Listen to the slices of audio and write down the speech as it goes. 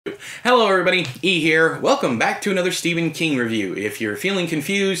Hello everybody, E here. Welcome back to another Stephen King review. If you're feeling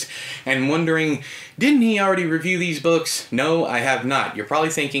confused and wondering, didn't he already review these books? No, I have not. You're probably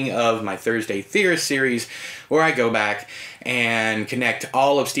thinking of my Thursday Theorist series, where I go back and connect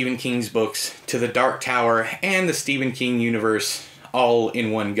all of Stephen King's books to the Dark Tower and the Stephen King universe all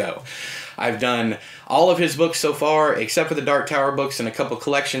in one go. I've done all of his books so far, except for the Dark Tower books and a couple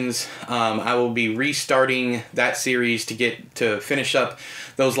collections. I will be restarting that series to finish up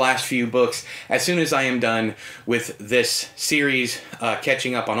those last few books as soon as I am done with this series,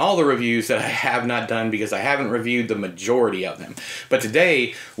 catching up on all the reviews that I have not done because I haven't reviewed the majority of them. But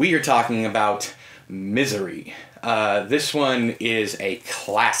today we are talking about Misery. This one is a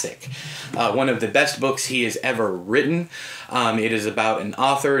classic. One of the best books he has ever written. It is about an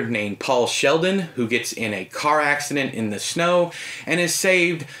author named Paul Sheldon who gets in a car accident in the snow and is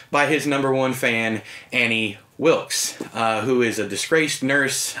saved by his #1 fan, Annie Wilkes, who is a disgraced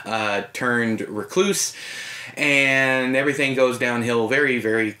nurse turned recluse. And everything goes downhill very,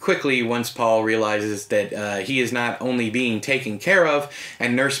 very quickly once Paul realizes that he is not only being taken care of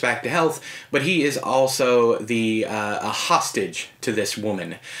and nursed back to health, but he is also a hostage to this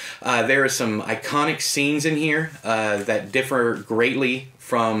woman. There are some iconic scenes in here that differ greatly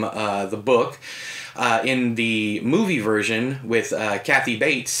from the book. In the movie version with Kathy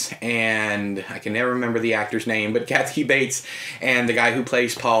Bates, and I can never remember the actor's name, but Kathy Bates and the guy who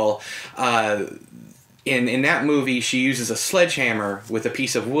plays Paul, in that movie, she uses a sledgehammer with a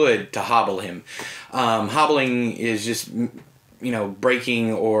piece of wood to hobble him. Hobbling is just,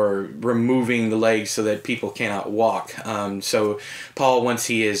 breaking or removing the legs so that people cannot walk. So Paul, once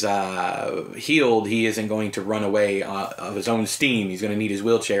he is healed, he isn't going to run away of his own steam. He's going to need his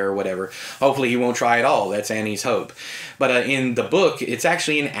wheelchair or whatever. Hopefully he won't try at all. That's Annie's hope. But in the book, it's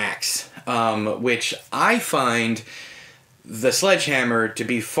actually an axe, which I find the sledgehammer to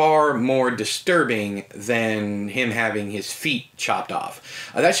be far more disturbing than him having his feet chopped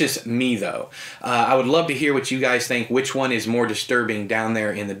off. That's just me, though. I would love to hear what you guys think. Which one is more disturbing down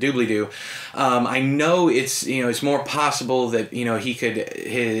there in the doobly-doo? I know it's more possible that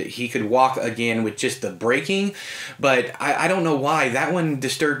he could walk again with just the breaking, but I don't know why that one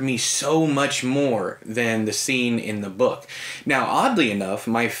disturbed me so much more than the scene in the book. Now, oddly enough,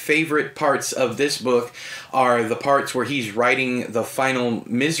 my favorite parts of this book are the parts where he's writing the final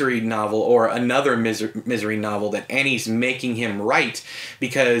Misery novel, or another Misery novel that Annie's making him write,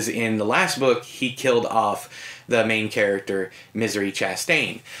 because in the last book he killed off the main character, Misery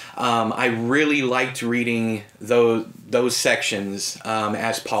Chastain. I really liked reading those sections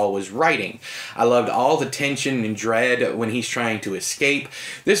as Paul was writing. I loved all the tension and dread when he's trying to escape.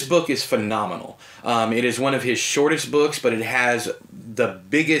 This book is phenomenal. It is one of his shortest books, but it has the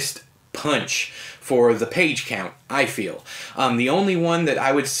biggest punch for the page count, I feel. The only one that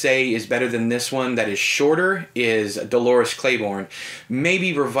I would say is better than this one that is shorter is Dolores Claiborne.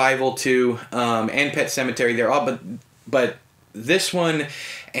 Maybe Revival 2 and Pet Sematary. They're all, but this one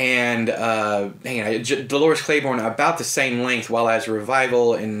and Dolores Claiborne are about the same length, while as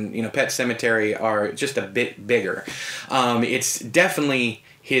Revival and Pet Sematary are just a bit bigger. It's definitely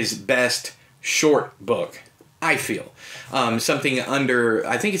his best short book, I feel. Something under,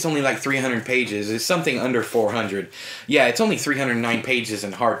 I think it's only like 300 pages. It's something under 400. Yeah, it's only 309 pages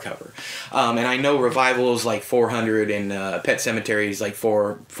in hardcover. And I know Revival is like 400 and Pet Sematary is like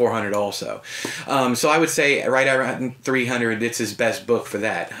 400 also. So I would say right around 300, it's his best book for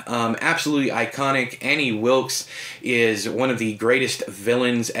that. Absolutely iconic. Annie Wilkes is one of the greatest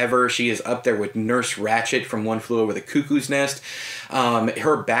villains ever. She is up there with Nurse Ratched from One Flew Over the Cuckoo's Nest.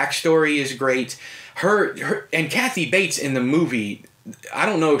 Her backstory is great. Her and Kathy Bates in the movie, I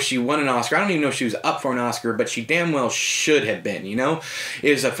don't know if she won an Oscar. I don't even know if she was up for an Oscar, but she damn well should have been, It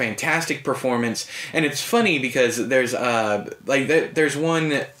is a fantastic performance. And it's funny because there's a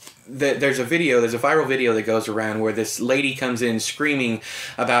viral video that goes around where this lady comes in screaming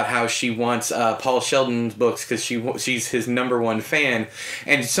about how she wants Paul Sheldon's books because she's his #1 fan,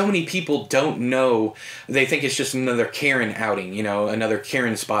 and so many people don't know. They think it's just another Karen outing, another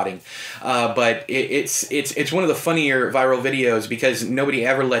Karen spotting. But it's one of the funnier viral videos because nobody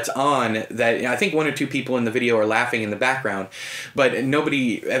ever lets on that. I think 1 or 2 people in the video are laughing in the background, but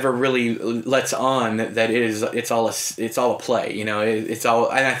nobody ever really lets on that it's all a play, It's all,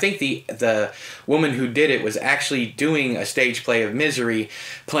 and I think the woman who did it was actually doing a stage play of Misery,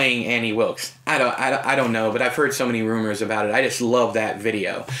 playing Annie Wilkes. I don't know, but I've heard so many rumors about it. I just love that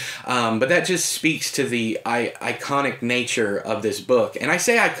video. But that just speaks to the iconic nature of this book. And I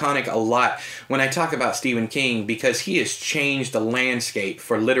say iconic a lot when I talk about Stephen King because he has changed the landscape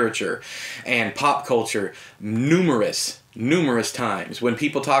for literature and pop culture numerous numerous times. When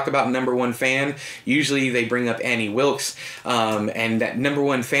people talk about number one fan, usually they bring up Annie Wilkes, and that number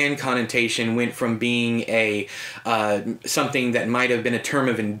one fan connotation went from being a something that might have been a term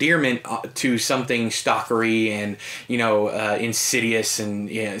of endearment to something stalkery and, you know, insidious and,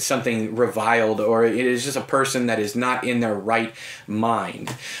 you know, something reviled, or it is just a person that is not in their right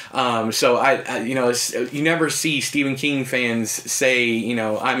mind. So I you know, you never see Stephen King fans say, you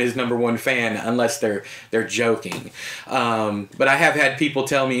know, I'm his number one fan unless they're joking. But I have had people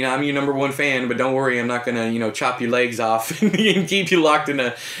tell me, you know, I'm your number one fan, but don't worry, I'm not gonna, you know, chop your legs off and keep you locked in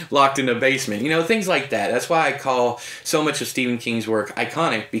a basement. You know, things like that. That's why I call so much of Stephen King's work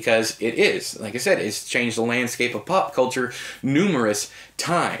iconic, because it is, like I said, it's changed the landscape of pop culture numerous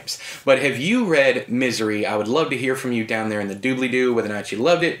times. But have you read Misery? I would love to hear from you down there in the doobly-doo, whether or not you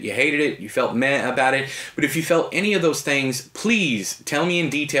loved it, you hated it, you felt meh about it. But if you felt any of those things, please tell me in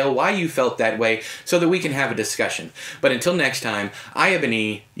detail why you felt that way so that we can have a discussion. But until next time, I have been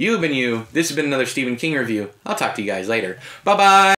E, you have been you, this has been another Stephen King review. I'll talk to you guys later. Bye-bye!